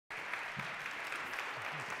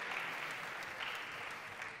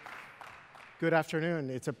Good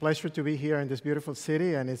afternoon. It's a pleasure to be here in this beautiful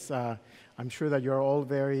city, and I'm sure that you're all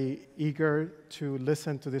very eager to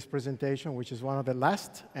listen to this presentation, which is one of the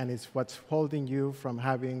last, and it's what's holding you from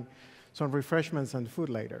having some refreshments and food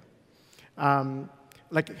later.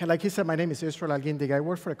 Like he said, my name is Alguindigue. I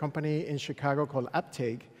work for a company in Chicago called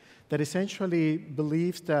Uptake that essentially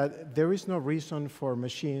believes that there is no reason for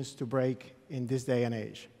machines to break in this day and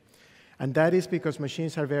age. And that is because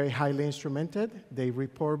machines are very highly instrumented. They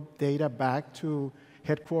report data back to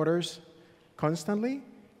headquarters constantly.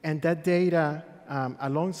 And that data,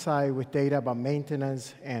 alongside with data about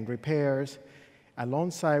maintenance and repairs,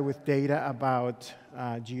 alongside with data about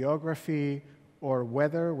geography or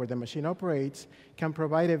weather where the machine operates, can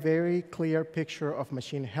provide a very clear picture of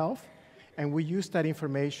machine health. And we use that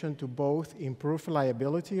information to both improve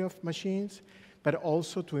reliability of machines, but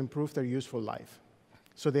also to improve their useful life.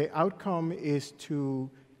 So the outcome is to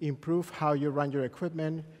improve how you run your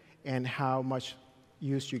equipment and how much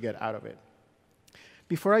use you get out of it.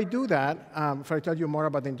 Before I do that, before I tell you more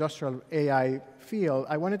about the industrial AI field,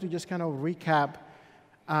 I wanted to just kind of recap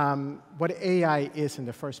what AI is in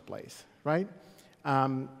the first place, right?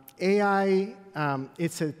 AI,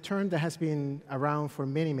 it's a term that has been around for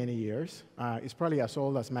many, many years. It's probably as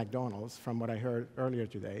old as McDonald's, from what I heard earlier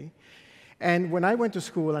today. And when I went to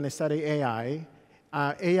school and I studied AI,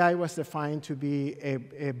 AI was defined to be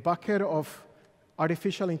a bucket of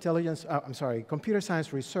computer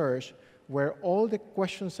science research where all the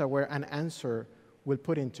questions that were unanswered will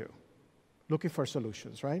put into, looking for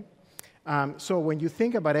solutions, right? So when you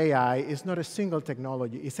think about AI, it's not a single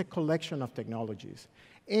technology, it's a collection of technologies.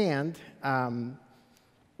 And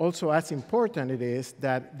also as important it is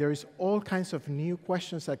that there is all kinds of new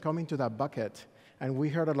questions that come into that bucket, and we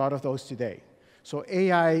heard a lot of those today. So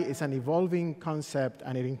AI is an evolving concept,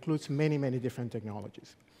 and it includes many, many different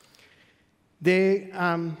technologies.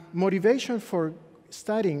 The motivation for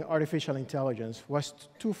studying artificial intelligence was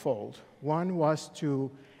twofold. One was to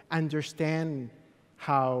understand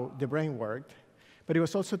how the brain worked, but it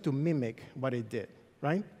was also to mimic what it did,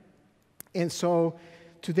 right? And so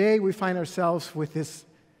today we find ourselves with this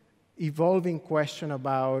evolving question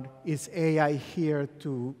about, is AI here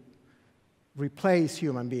to replace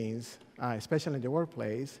human beings, especially in the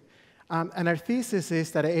workplace? And our thesis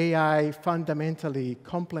is that AI fundamentally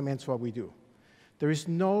complements what we do. There is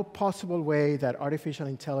no possible way that artificial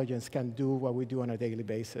intelligence can do what we do on a daily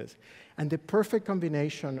basis. And the perfect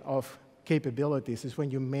combination of capabilities is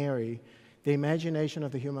when you marry the imagination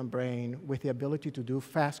of the human brain with the ability to do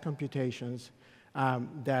fast computations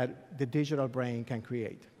that the digital brain can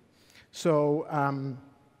create. So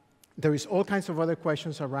there is all kinds of other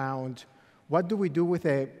questions around what do we do with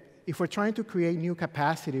if we're trying to create new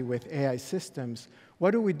capacity with AI systems,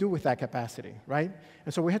 what do we do with that capacity, right?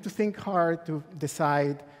 And so we have to think hard to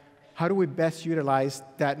decide how do we best utilize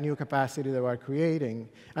that new capacity that we're creating.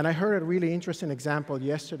 And I heard a really interesting example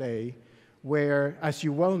yesterday where, as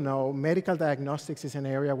you well know, medical diagnostics is an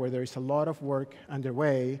area where there is a lot of work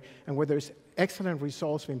underway and where there's excellent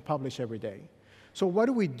results being published every day. So what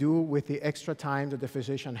do we do with the extra time that the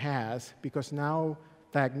physician has? Because now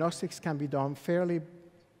diagnostics can be done fairly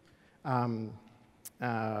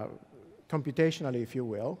computationally, if you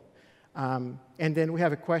will. And then we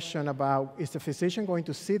have a question about, is the physician going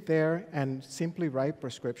to sit there and simply write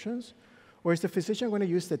prescriptions? Or is the physician going to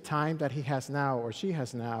use the time that he has now or she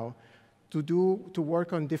has now to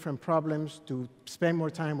work on different problems, to spend more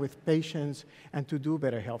time with patients, and to do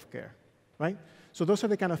better healthcare, right? So those are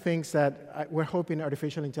the kind of things that we're hoping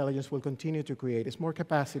artificial intelligence will continue to create. It's more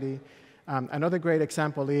capacity. Another great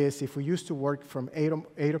example is if we used to work from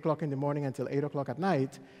 8 o'clock in the morning until 8 o'clock at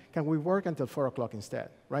night, can we work until 4 o'clock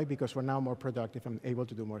instead, right? Because we're now more productive and able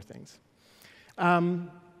to do more things.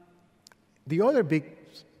 The other big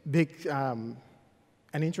and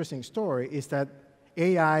interesting story is that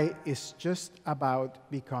AI is just about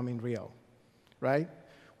becoming real, right?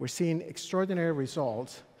 We're seeing extraordinary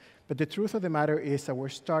results, but the truth of the matter is that we're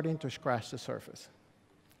starting to scratch the surface,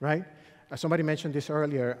 right? Somebody mentioned this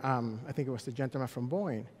earlier, I think it was the gentleman from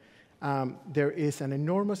Boeing. There is an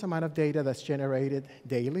enormous amount of data that's generated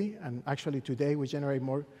daily, and actually today we generate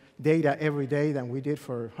more data every day than we did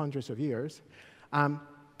for hundreds of years.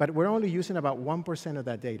 But we're only using about 1% of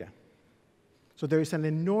that data. So there is an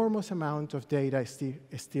enormous amount of data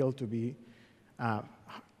still to be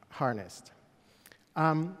harnessed.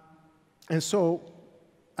 And so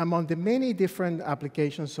among the many different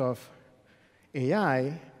applications of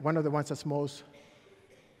AI, one of the ones that's most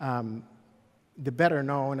the better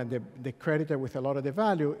known and the credited with a lot of the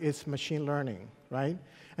value is machine learning, right?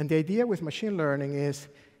 And the idea with machine learning is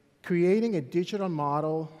creating a digital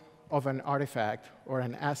model of an artifact or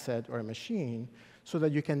an asset or a machine so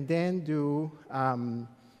that you can then do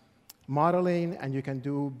modeling, and you can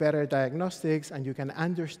do better diagnostics, and you can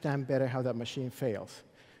understand better how that machine fails.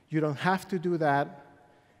 You don't have to do that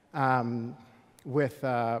with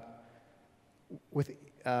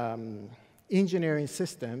engineering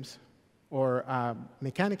systems or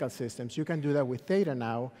mechanical systems. You can do that with data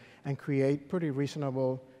now and create pretty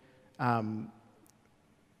reasonable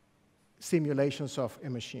simulations of a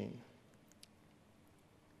machine.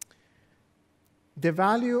 The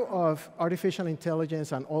value of artificial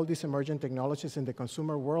intelligence and all these emerging technologies in the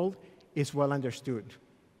consumer world is well understood.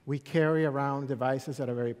 We carry around devices that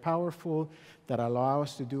are very powerful, that allow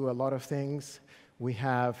us to do a lot of things. We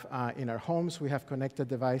have, in our homes, we have connected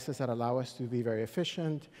devices that allow us to be very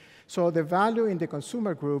efficient. So the value in the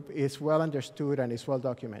consumer group is well understood and is well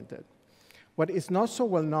documented. What is not so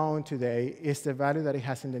well known today is the value that it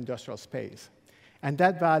has in the industrial space. And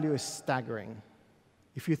that value is staggering.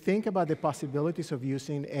 If you think about the possibilities of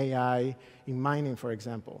using AI in mining, for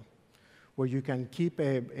example, where you can keep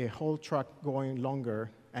a whole truck going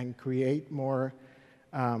longer and create more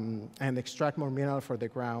and extract more mineral from the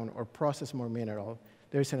ground or process more mineral,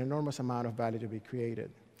 there's an enormous amount of value to be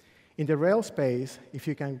created. In the rail space, if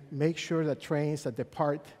you can make sure that trains that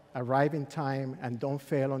depart arrive in time and don't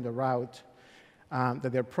fail on the route,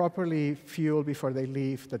 that they're properly fueled before they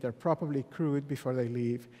leave, that they're properly crewed before they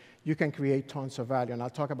leave, you can create tons of value, and I'll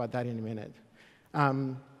talk about that in a minute.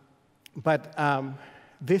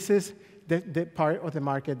 This is the part of the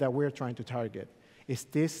market that we're trying to target, is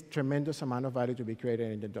this tremendous amount of value to be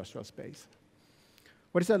created in the industrial space.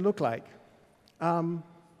 What does that look like? In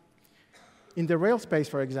the rail space,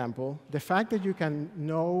 for example, the fact that you can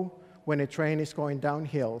know when a train is going down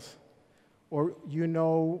hills, or you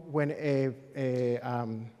know when a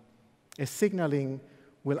signaling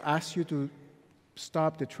will ask you to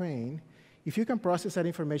stop the train, if you can process that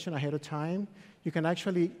information ahead of time, you can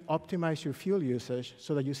actually optimize your fuel usage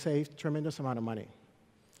so that you save tremendous amount of money,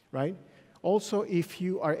 right? Also, if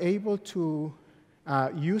you are able to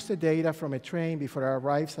use the data from a train before it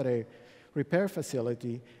arrives at a repair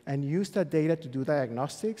facility and use that data to do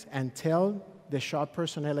diagnostics and tell the shop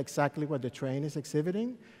personnel exactly what the train is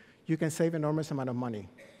exhibiting, you can save enormous amount of money,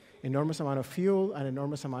 enormous amount of fuel, and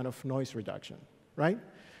enormous amount of noise reduction, right?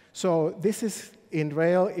 So this is, in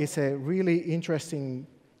rail, is a really interesting,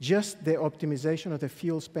 just the optimization of the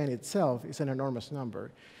fuel spend itself is an enormous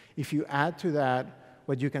number. If you add to that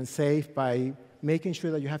what you can save by making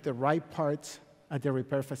sure that you have the right parts at the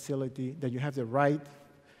repair facility, that you have the right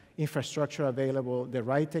infrastructure available, the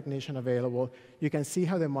right technician available, you can see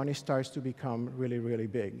how the money starts to become really, really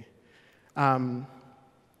big.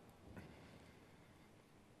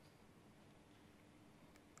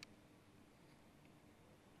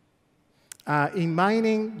 In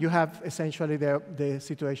mining, you have essentially the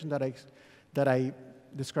situation that I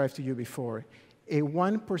described to you before. A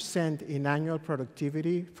 1% in annual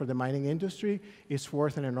productivity for the mining industry is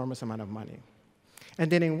worth an enormous amount of money.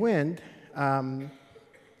 And then in wind,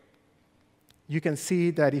 you can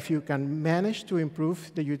see that if you can manage to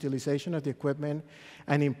improve the utilization of the equipment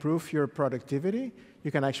and improve your productivity,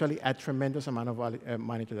 you can actually add tremendous amount of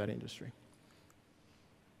money to that industry.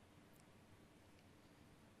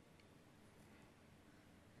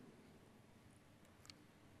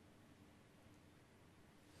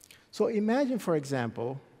 So imagine, for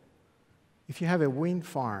example, if you have a wind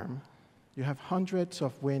farm, you have hundreds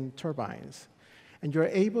of wind turbines, and you're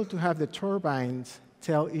able to have the turbines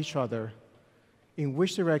tell each other in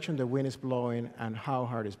which direction the wind is blowing and how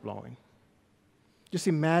hard it's blowing. Just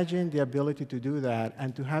imagine the ability to do that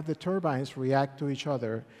and to have the turbines react to each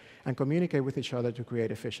other and communicate with each other to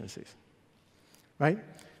create efficiencies, right?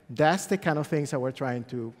 That's the kind of things that we're trying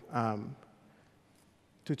to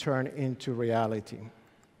turn into reality.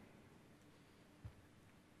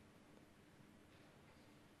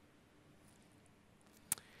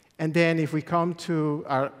 And then if we come to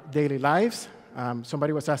our daily lives,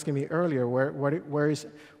 somebody was asking me earlier,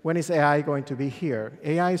 when is AI going to be here?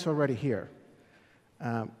 AI is already here.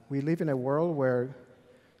 We live in a world where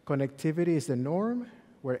connectivity is the norm,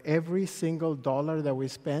 where every single dollar that we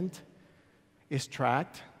spend is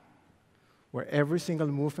tracked, where every single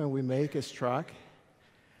movement we make is tracked,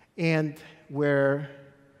 and where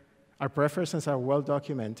our preferences are well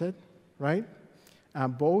documented, right?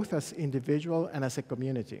 Both as individual and as a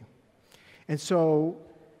community. And so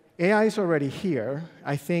AI is already here.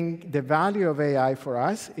 I think the value of AI for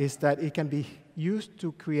us is that it can be used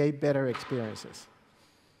to create better experiences,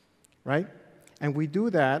 right? And we do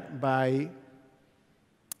that by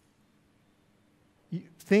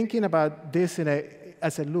thinking about this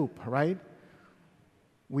as a loop, right?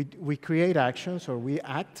 We create actions, or we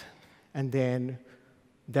act, and then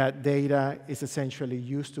that data is essentially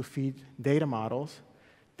used to feed data models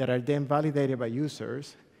that are then validated by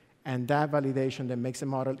users, and that validation then makes the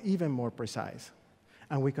model even more precise.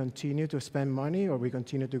 And we continue to spend money, or we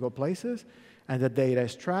continue to go places, and the data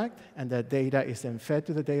is tracked, and that data is then fed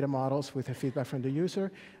to the data models with the feedback from the user,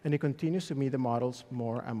 and it continues to make the models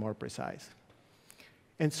more and more precise.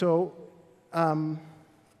 And so I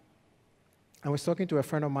was talking to a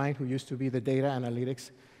friend of mine who used to be the data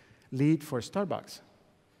analytics lead for Starbucks,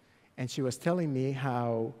 and she was telling me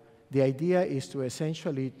how the idea is to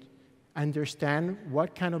essentially understand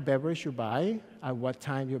what kind of beverage you buy, at what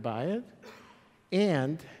time you buy it,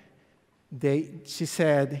 and she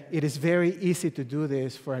said it is very easy to do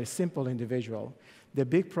this for a simple individual. The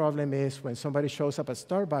big problem is when somebody shows up at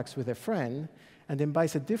Starbucks with a friend and then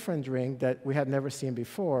buys a different drink that we had never seen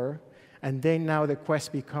before, and then now the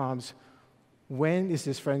quest becomes, when is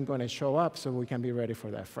this friend going to show up so we can be ready for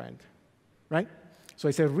that friend, right? So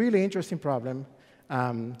it's a really interesting problem,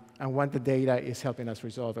 and one the data is helping us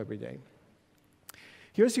resolve every day.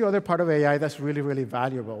 Here's the other part of AI that's really, really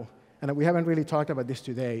valuable, and we haven't really talked about this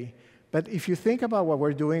today, but if you think about what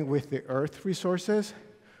we're doing with the Earth resources,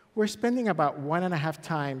 we're spending about 1.5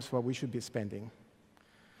 times what we should be spending.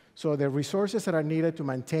 So the resources that are needed to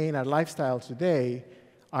maintain our lifestyle today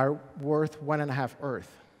are worth 1.5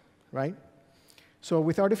 Earth, right? So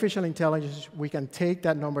with artificial intelligence, we can take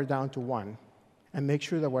that number down to 1 and make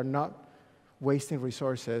sure that we're not wasting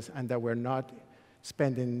resources and that we're not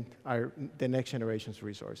spending the next generation's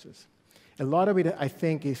resources. A lot of it, I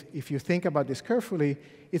think, if you think about this carefully,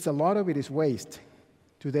 a lot of it is waste.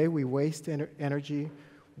 Today, we waste energy,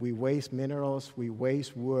 we waste minerals, we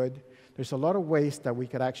waste wood. There's a lot of waste that we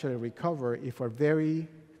could actually recover if we're very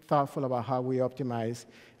thoughtful about how we optimize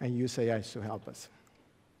and use AI to help us.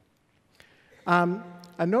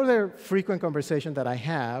 Another frequent conversation that I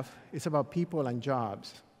have is about people and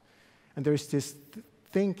jobs. And there's this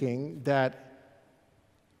thinking that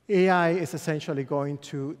AI is essentially going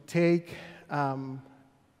to take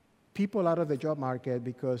people out of the job market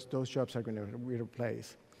because those jobs are going to be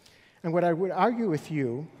replaced. And what I would argue with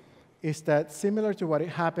you is that similar to what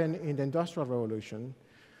happened in the Industrial Revolution,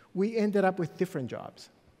 we ended up with different jobs,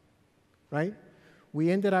 right?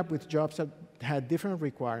 We ended up with jobs that had different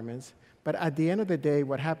requirements, but at the end of the day,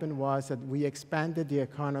 what happened was that we expanded the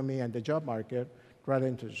economy and the job market rather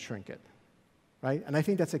than to shrink it, right? And I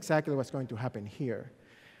think that's exactly what's going to happen here.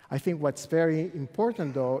 I think what's very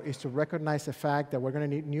important, though, is to recognize the fact that we're going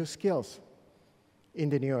to need new skills in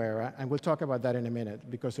the new era, and we'll talk about that in a minute,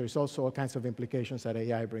 because there's also all kinds of implications that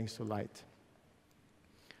AI brings to light.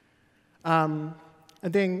 And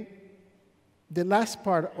then the last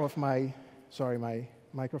part of my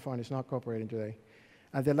microphone is not cooperating today.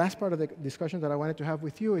 The last part of the discussion that I wanted to have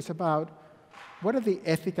with you is about what are the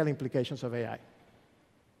ethical implications of AI,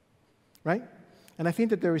 right? And I think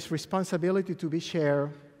that there is responsibility to be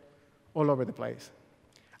shared all over the place.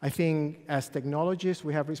 I think as technologists,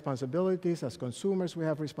 we have responsibilities. As consumers, we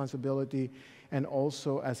have responsibility. And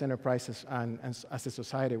also as enterprises and as a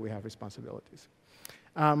society, we have responsibilities.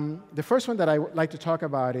 The first one that I would like to talk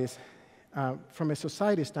about is, from a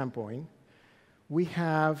society standpoint, we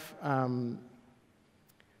have to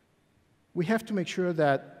make sure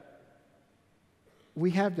that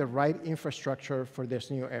we have the right infrastructure for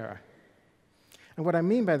this new era. And what I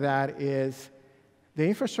mean by that is the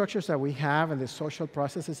infrastructures that we have and the social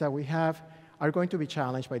processes that we have are going to be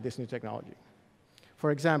challenged by this new technology.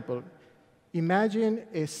 For example, imagine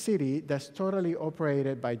a city that's totally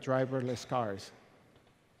operated by driverless cars.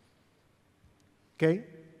 Okay?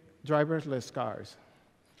 Driverless cars.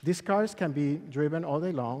 These cars can be driven all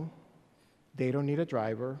day long. They don't need a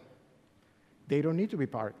driver. They don't need to be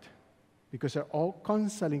parked because they're all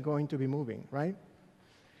constantly going to be moving, right?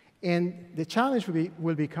 And the challenge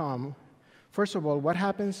will become, first of all, what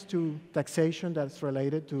happens to taxation that's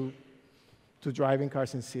related to driving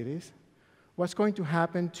cars in cities? What's going to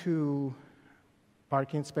happen to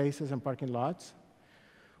parking spaces and parking lots?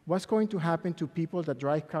 What's going to happen to people that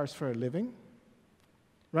drive cars for a living,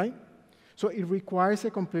 right? So it requires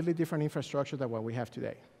a completely different infrastructure than what we have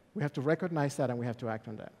today. We have to recognize that, and we have to act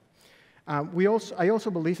on that. I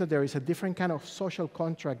also believe that there is a different kind of social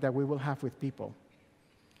contract that we will have with people.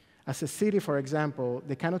 As a city, for example,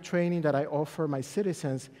 the kind of training that I offer my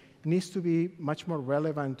citizens needs to be much more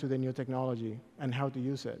relevant to the new technology and how to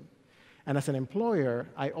use it. And as an employer,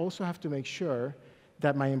 I also have to make sure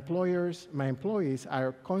that my employees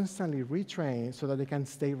are constantly retrained so that they can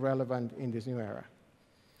stay relevant in this new era.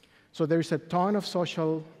 So there's a ton of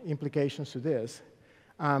social implications to this.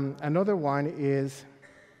 Another one is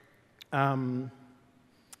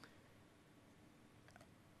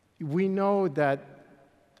we know that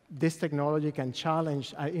this technology can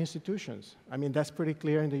challenge our institutions. I mean, that's pretty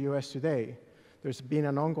clear in the US today. There's been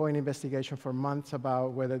an ongoing investigation for months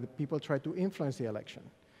about whether the people try to influence the election.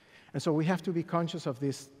 And so we have to be conscious of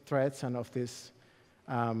these threats and of this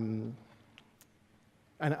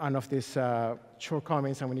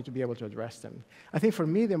shortcomings, and we need to be able to address them. I think for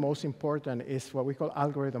me, the most important is what we call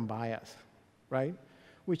algorithm bias, right?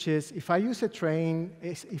 Which is if I use a training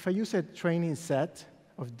set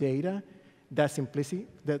of data that's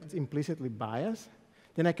implicitly biased,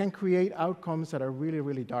 then I can create outcomes that are really,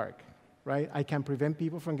 really dark, right? I can prevent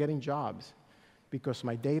people from getting jobs because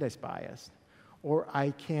my data is biased. Or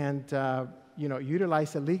I can't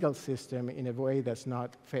utilize the legal system in a way that's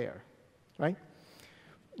not fair, right?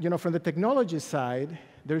 From the technology side,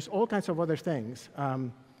 there's all kinds of other things.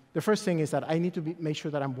 The first thing is that I need to make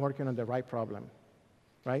sure that I'm working on the right problem,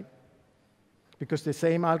 right? Because the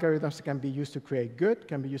same algorithms can be used to create good,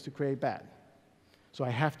 can be used to create bad. So I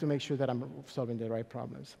have to make sure that I'm solving the right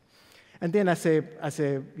problems. And then as an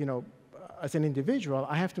individual,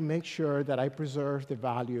 I have to make sure that I preserve the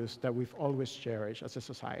values that we've always cherished as a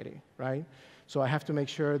society, right? So I have to make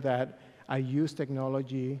sure that I use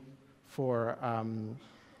technology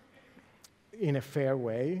in a fair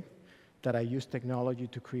way, that I use technology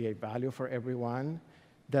to create value for everyone,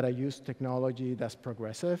 that I use technology that's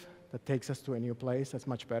progressive, that takes us to a new place that's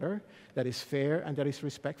much better, that is fair, and that is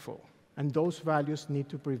respectful. And those values need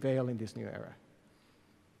to prevail in this new era.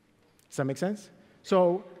 Does that make sense?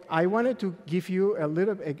 So I wanted to give you a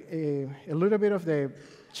little bit of the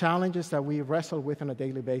challenges that we wrestle with on a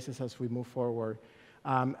daily basis as we move forward.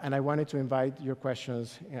 And I wanted to invite your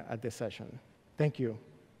questions at this session. Thank you.